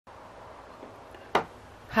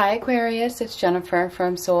Hi Aquarius, it's Jennifer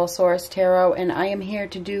from Soul Source Tarot, and I am here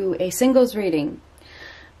to do a singles reading.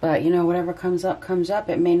 But, you know, whatever comes up, comes up.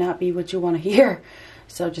 It may not be what you want to hear,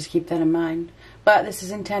 so just keep that in mind. But this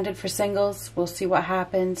is intended for singles. We'll see what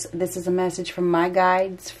happens. This is a message from my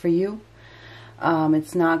guides for you.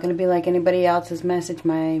 It's not going to be like anybody else's message.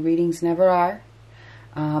 My readings never are.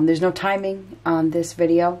 There's no timing on this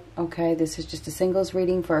video, okay? This is just a singles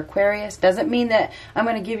reading for Aquarius. Doesn't mean that I'm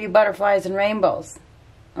going to give you butterflies and rainbows.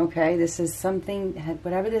 Okay, this is something,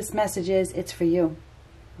 whatever this message is, it's for you.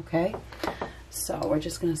 Okay, so we're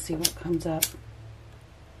just going to see what comes up.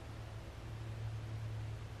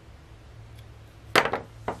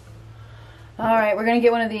 Alright, we're going to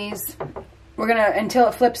get one of these. We're going to, until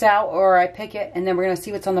it flips out or I pick it, and then we're going to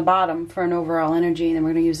see what's on the bottom for an overall energy, and then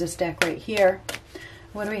we're going to use this deck right here.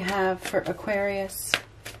 What do we have for Aquarius?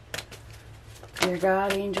 Dear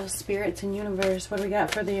God, angels, spirits, and universe. What do we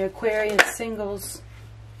got for the Aquarius singles?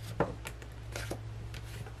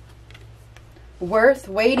 Worth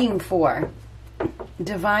waiting for.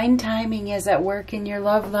 Divine timing is at work in your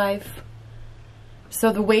love life.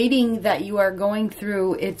 So the waiting that you are going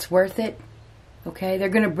through, it's worth it. Okay, they're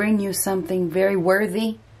going to bring you something very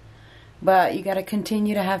worthy, but you got to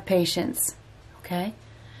continue to have patience. Okay,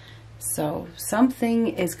 so something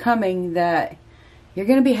is coming that you're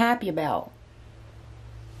going to be happy about.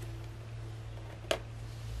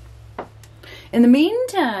 In the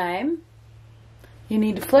meantime, you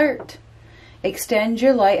need to flirt. Extend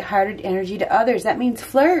your light-hearted energy to others. That means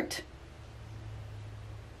flirt.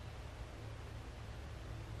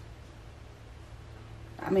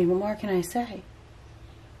 I mean, what more can I say?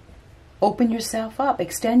 Open yourself up.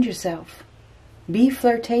 Extend yourself. Be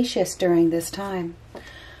flirtatious during this time.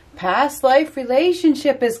 Past life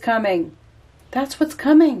relationship is coming. That's what's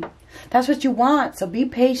coming. That's what you want. So be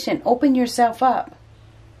patient. Open yourself up.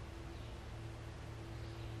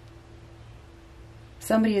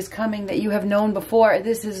 Somebody is coming that you have known before.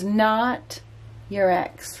 This is not your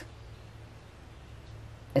ex.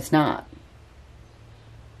 It's not.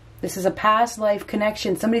 This is a past life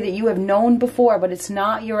connection. Somebody that you have known before, but it's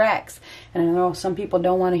not your ex. And I know some people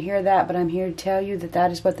don't want to hear that, but I'm here to tell you that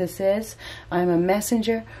that is what this is. I'm a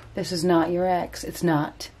messenger. This is not your ex. It's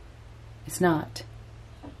not. It's not.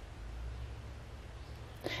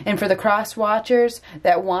 And for the cross watchers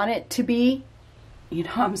that want it to be, you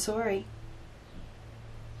know, I'm sorry.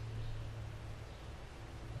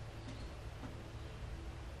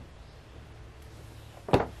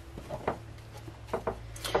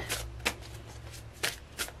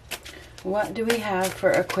 What do we have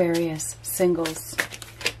for Aquarius singles?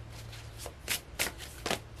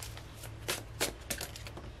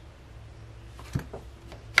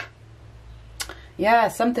 Yeah,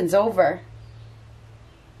 something's over.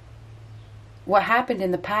 What happened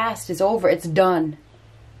in the past is over. It's done.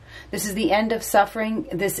 This is the end of suffering.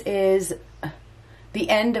 This is the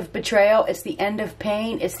end of betrayal. It's the end of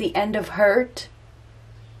pain. It's the end of hurt.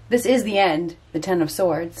 This is the end, the Ten of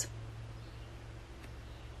Swords.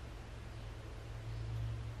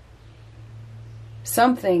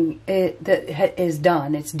 Something that is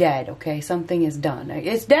done. It's dead, okay? Something is done.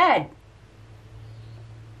 It's dead.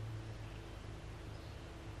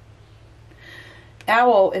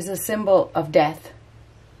 Owl is a symbol of death.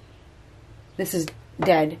 This is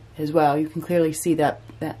dead as well. You can clearly see that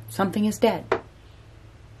something is dead.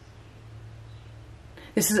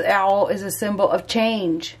 Owl is a symbol of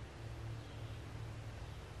change.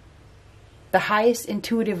 The highest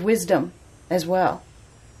intuitive wisdom as well.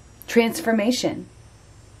 Transformation.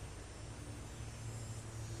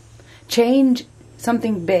 Change,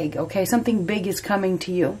 something big, okay? Something big is coming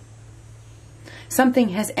to you. Something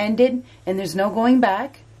has ended and there's no going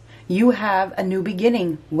back. You have a new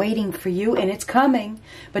beginning waiting for you, and it's coming,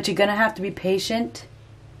 but you're going to have to be patient.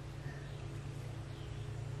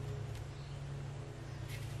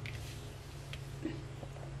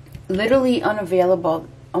 Literally unavailable,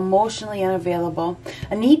 emotionally unavailable.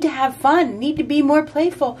 A need to have fun, need to be more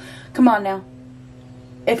playful. Come on now.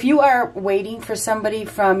 If you are waiting for somebody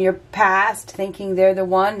from your past, thinking they're the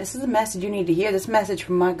one, this is a message you need to hear. This message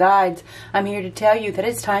from my guides. I'm here to tell you that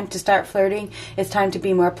it's time to start flirting. It's time to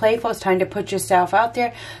be more playful. It's time to put yourself out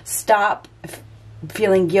there. Stop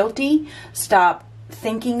feeling guilty. Stop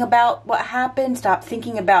thinking about what happened. Stop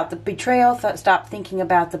thinking about the betrayal. Stop thinking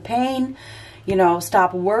about the pain. You know,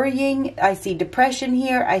 stop worrying. I see depression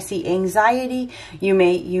here. I see anxiety. You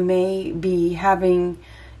may be having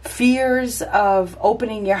fears of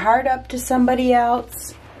opening your heart up to somebody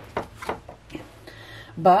else.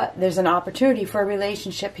 But there's an opportunity for a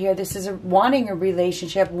relationship here. This is wanting a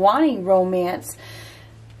relationship, wanting romance.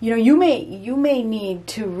 You know, you may need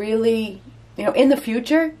to really you know, in the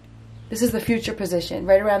future, this is the future position,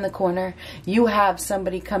 right around the corner. You have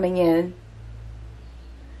somebody coming in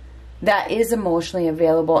that is emotionally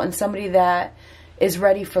available and somebody that is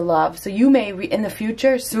ready for love. So you may, in the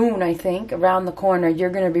future, soon, I think, around the corner,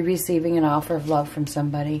 you're going to be receiving an offer of love from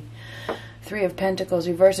somebody. Three of Pentacles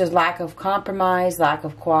reverses lack of compromise, lack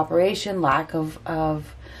of cooperation, lack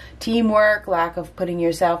of teamwork, lack of putting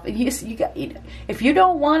yourself... if you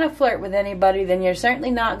don't want to flirt with anybody, then you're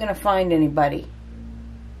certainly not going to find anybody.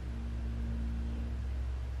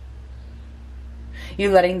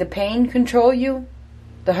 You're letting the pain control you,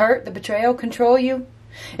 the hurt, the betrayal control you.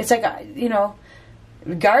 It's like, you know,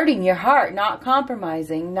 guarding your heart, not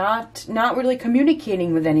compromising, not really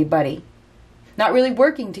communicating with anybody, not really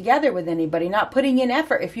working together with anybody, not putting in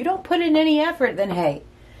effort. If you don't put in any effort, then hey,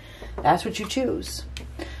 that's what you choose.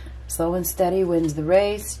 Slow and steady wins the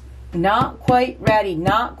race. Not quite ready,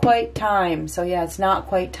 not quite time. So yeah, it's not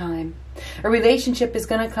quite time. A relationship is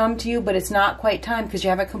going to come to you, but it's not quite time because you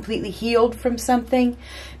haven't completely healed from something.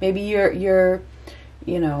 Maybe you're,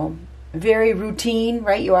 you know, very routine,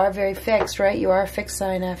 right? You are very fixed, right? You are a fixed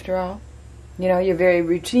sign after all. You know, you're very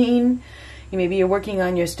routine. Maybe you're working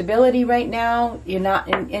on your stability right now. You're not,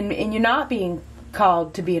 and you're not being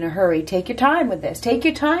called to be in a hurry. Take your time with this. Take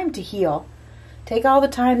your time to heal. Take all the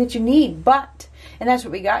time that you need. But, and that's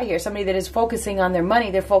what we got here. Somebody that is focusing on their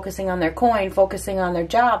money. They're focusing on their coin, focusing on their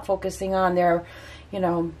job, focusing on their, you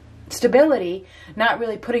know, stability, not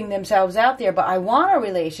really putting themselves out there. But I want a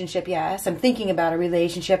relationship, yes. I'm thinking about a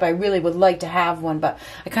relationship. I really would like to have one, but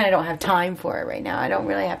I kind of don't have time for it right now. I don't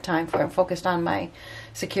really have time for it. I'm focused on my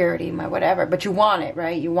security, my whatever. But you want it,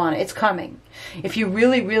 right? You want it. It's coming. If you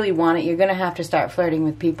really, really want it, you're going to have to start flirting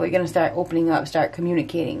with people. You're going to start opening up, start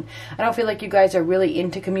communicating. I don't feel like you guys are really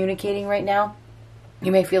into communicating right now.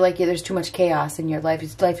 You may feel like there's too much chaos in your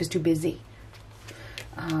life. Life is too busy.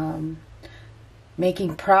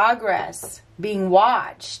 Making progress, being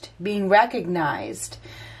watched, being recognized.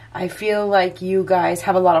 I feel like you guys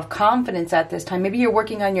have a lot of confidence at this time. Maybe you're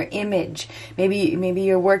working on your image. Maybe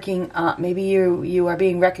you're working. Maybe you are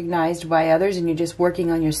being recognized by others, and you're just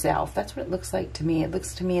working on yourself. That's what it looks like to me. It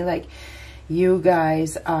looks to me like you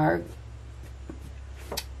guys are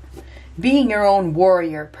being your own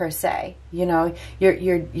warrior per se. You know,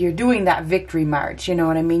 you're doing that victory march. You know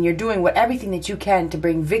what I mean? You're doing everything that you can to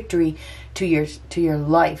bring victory to your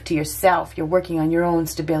life, to yourself. You're working on your own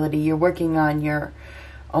stability. You're working on your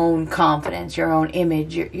own confidence, your own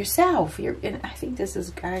image, yourself. And I think this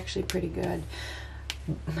is actually pretty good.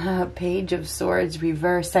 Page of Swords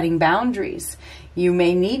reverse, setting boundaries. You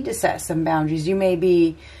may need to set some boundaries. You may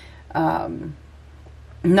be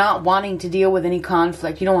not wanting to deal with any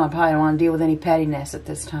conflict. You probably don't want to deal with any pettiness at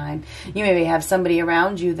this time. You maybe have somebody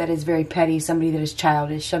around you that is very petty, somebody that is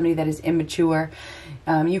childish, somebody that is immature.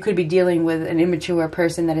 You could be dealing with an immature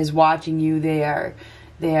person that is watching you. They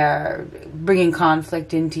are bringing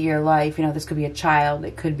conflict into your life. You know, this could be a child.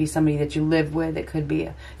 It could be somebody that you live with. It could be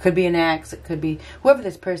an ex. It could be whoever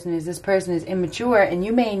this person is. This person is immature, and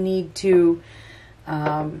you may need to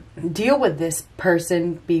deal with this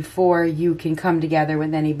person before you can come together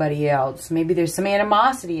with anybody else. Maybe there's some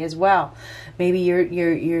animosity as well. Maybe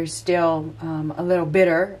you're still a little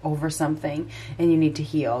bitter over something and you need to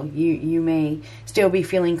heal. You may still be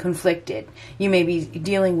feeling conflicted. You may be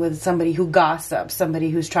dealing with somebody who gossips,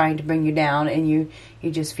 somebody who's trying to bring you down, and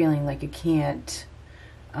you're just feeling like you can't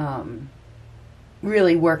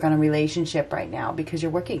really work on a relationship right now because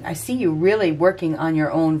you're working. I see you really working on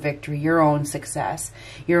your own victory, your own success,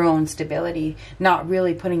 your own stability, not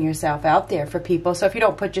really putting yourself out there for people. So if you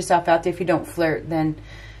don't put yourself out there, if you don't flirt, then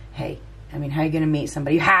hey, I mean, how are you going to meet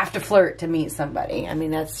somebody? You have to flirt to meet somebody. I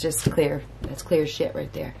mean, that's just clear. That's clear shit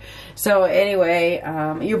right there. So anyway,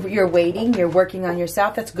 you're waiting. You're working on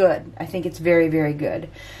yourself. That's good. I think it's very, very good.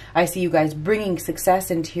 I see you guys bringing success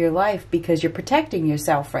into your life because you're protecting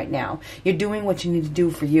yourself right now. You're doing what you need to do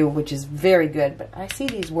for you, which is very good. But I see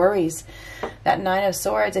these worries. That Nine of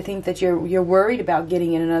Swords, I think that you're worried about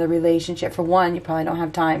getting in another relationship. For one, you probably don't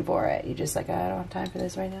have time for it. You're just like, I don't have time for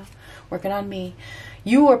this right now. Working on me.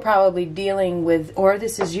 You are probably dealing with, or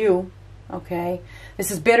this is you, okay? This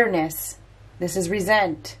is bitterness. This is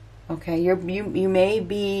resent, okay? You may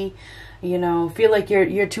be, you know, feel like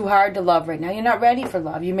you're too hard to love right now. You're not ready for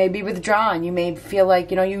love. You may be withdrawn. You may feel like,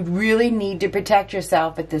 you know, you really need to protect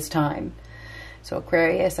yourself at this time. So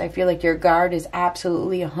Aquarius, I feel like your guard is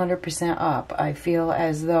absolutely 100% up. I feel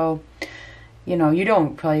as though, you know, you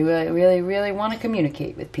don't probably really want to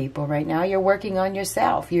communicate with people right now. You're working on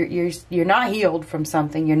yourself. You're not healed from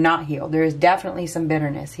something. You're not healed. There is definitely some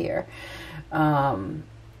bitterness here.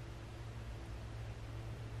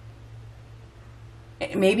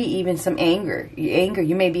 maybe even some anger.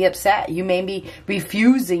 You may be upset. You may be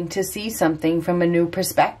refusing to see something from a new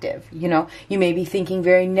perspective. You know, you may be thinking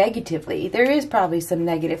very negatively. There is probably some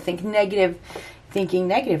thinking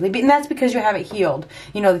negatively, and that's because you haven't healed.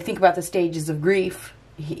 You know, think about the stages of grief,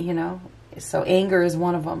 you know, so anger is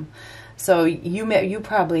one of them. So you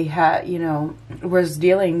probably had, you know, was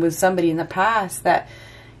dealing with somebody in the past that,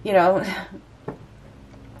 you know,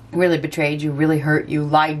 really betrayed you, really hurt you,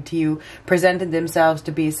 lied to you, presented themselves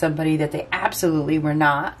to be somebody that they absolutely were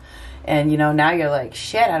not. And, you know, now you're like,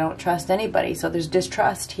 shit, I don't trust anybody. So there's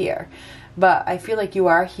distrust here. But I feel like you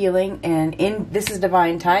are healing, and this is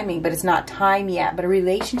divine timing, but it's not time yet. But a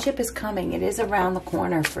relationship is coming. It is around the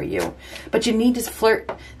corner for you. But you need to flirt.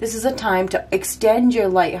 This is a time to extend your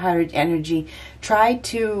lighthearted energy. Try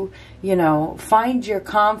to, you know, find your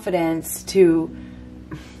confidence to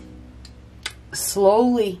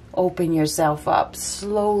slowly open yourself up.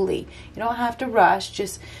 Slowly. You don't have to rush.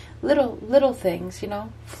 Just little things, you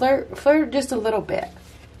know. Flirt just a little bit.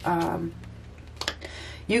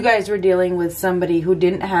 You guys were dealing with somebody who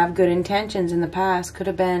didn't have good intentions in the past. Could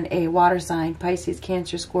have been a water sign, Pisces,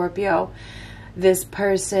 Cancer, Scorpio. This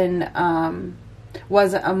person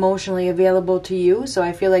wasn't emotionally available to you, so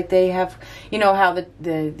I feel like they have, you know, how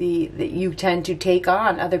you tend to take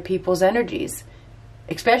on other people's energies,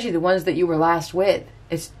 especially the ones that you were last with.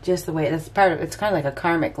 It's just the way, that's part of, it's kind of like a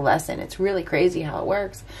karmic lesson. It's really crazy how it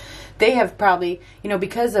works. They have probably, you know,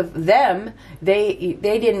 because of them, they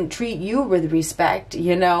didn't treat you with respect,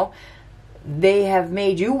 you know. They have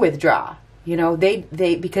made you withdraw, you know.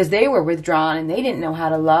 Because they were withdrawn and they didn't know how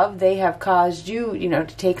to love, they have caused you, you know,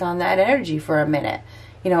 to take on that energy for a minute.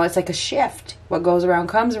 You know, it's like a shift. What goes around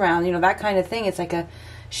comes around, you know, that kind of thing. It's like a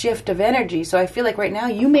shift of energy. So I feel like right now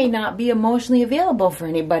you may not be emotionally available for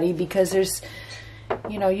anybody because there's,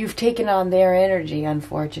 you know, you've taken on their energy,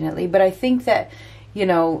 unfortunately. But I think that, you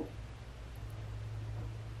know,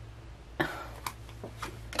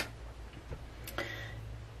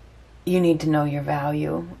 you need to know your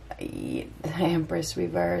value. The Empress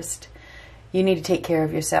reversed. You need to take care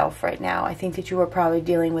of yourself right now. I think that you were probably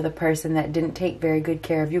dealing with a person that didn't take very good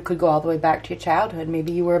care of you. Could go all the way back to your childhood.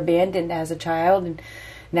 Maybe you were abandoned as a child and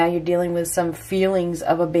now you're dealing with some feelings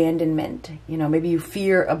of abandonment. You know, maybe you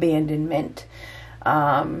fear abandonment.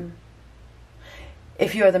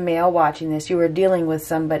 If you are the male watching this, you are dealing with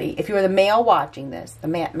somebody. If you are the male watching this, the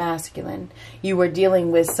masculine, you were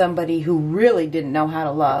dealing with somebody who really didn't know how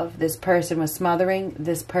to love. This person was smothering.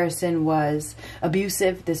 This person was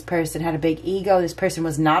abusive. This person had a big ego. This person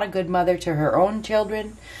was not a good mother to her own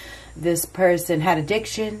children. This person had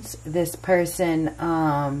addictions. This person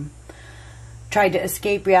tried to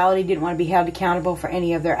escape reality, didn't want to be held accountable for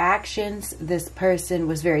any of their actions. This person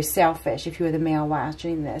was very selfish, if you were the male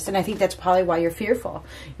watching this. And I think that's probably why you're fearful.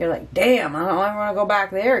 You're like, damn, I don't want to go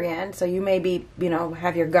back there again. So you may be, you know,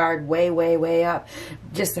 have your guard way, way, way up.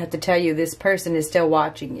 Just have to tell you, this person is still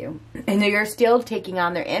watching you. And you're still taking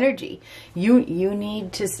on their energy. You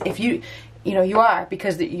need to, if you... You know, you are,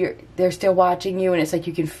 because they're still watching you, and it's like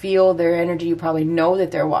you can feel their energy. You probably know that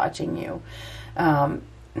they're watching you.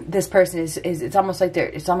 This person is it's almost like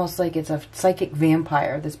it's a psychic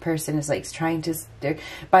vampire. This person is like trying to,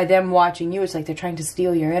 by them watching you, it's like they're trying to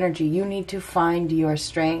steal your energy. You need to find your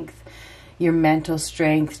strength, your mental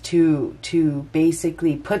strength to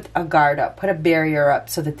basically put a guard up, put a barrier up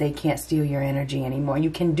so that they can't steal your energy anymore. You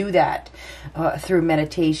can do that through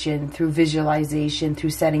meditation, through visualization,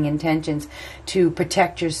 through setting intentions to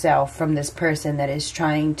protect yourself from this person that is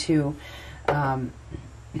trying to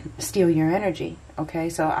steal your energy. Okay,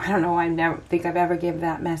 so I don't know, I never think I've ever given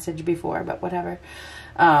that message before, but whatever.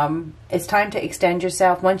 It's time to extend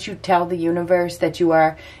yourself. Once you tell the universe that you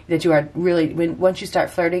are really, once you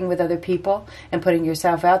start flirting with other people and putting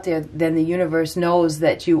yourself out there, then the universe knows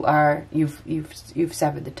that you've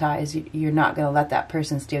severed the ties. You're not going to let that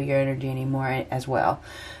person steal your energy anymore as well.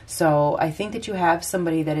 So I think that you have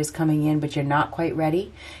somebody that is coming in, but you're not quite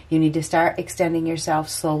ready. You need to start extending yourself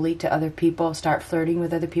slowly to other people. Start flirting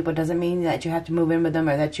with other people. It doesn't mean that you have to move in with them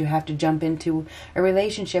or that you have to jump into a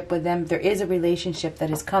relationship with them. There is a relationship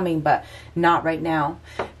that is coming, but not right now,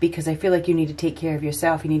 because I feel like you need to take care of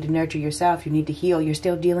yourself. You need to nurture yourself. You need to heal. You're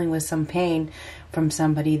still dealing with some pain from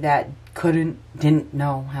somebody that didn't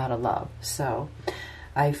know how to love. So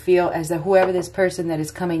I feel as though whoever this person that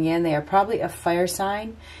is coming in, they are probably a fire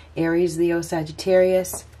sign, Aries, Leo,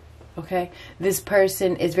 Sagittarius. Okay, this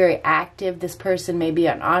person is very active. This person may be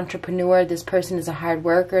an entrepreneur. This person is a hard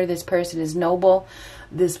worker. This person is noble.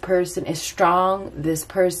 This person is strong. This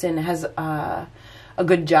person has a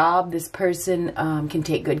good job. This person can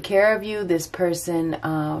take good care of you. This person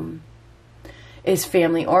is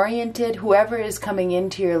family oriented. Whoever is coming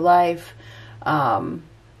into your life,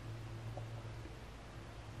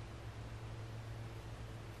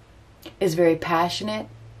 is very passionate.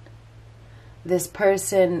 This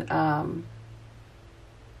person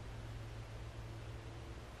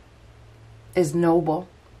is noble,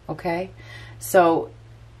 okay? So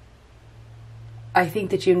I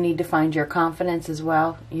think that you need to find your confidence as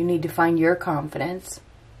well. You need to find your confidence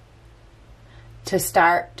to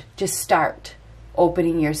just start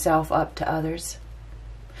opening yourself up to others.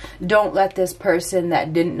 Don't let this person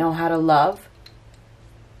that didn't know how to love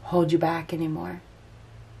hold you back anymore.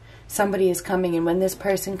 Somebody is coming, and when this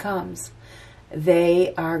person comes,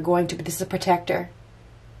 they are going to, this is a protector.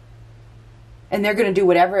 And they're going to do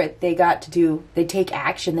whatever they got to do. They take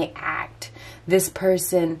action, they act. This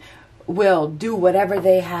person will do whatever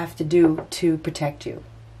they have to do to protect you.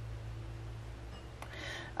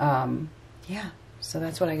 Yeah, so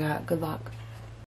that's what I got. Good luck.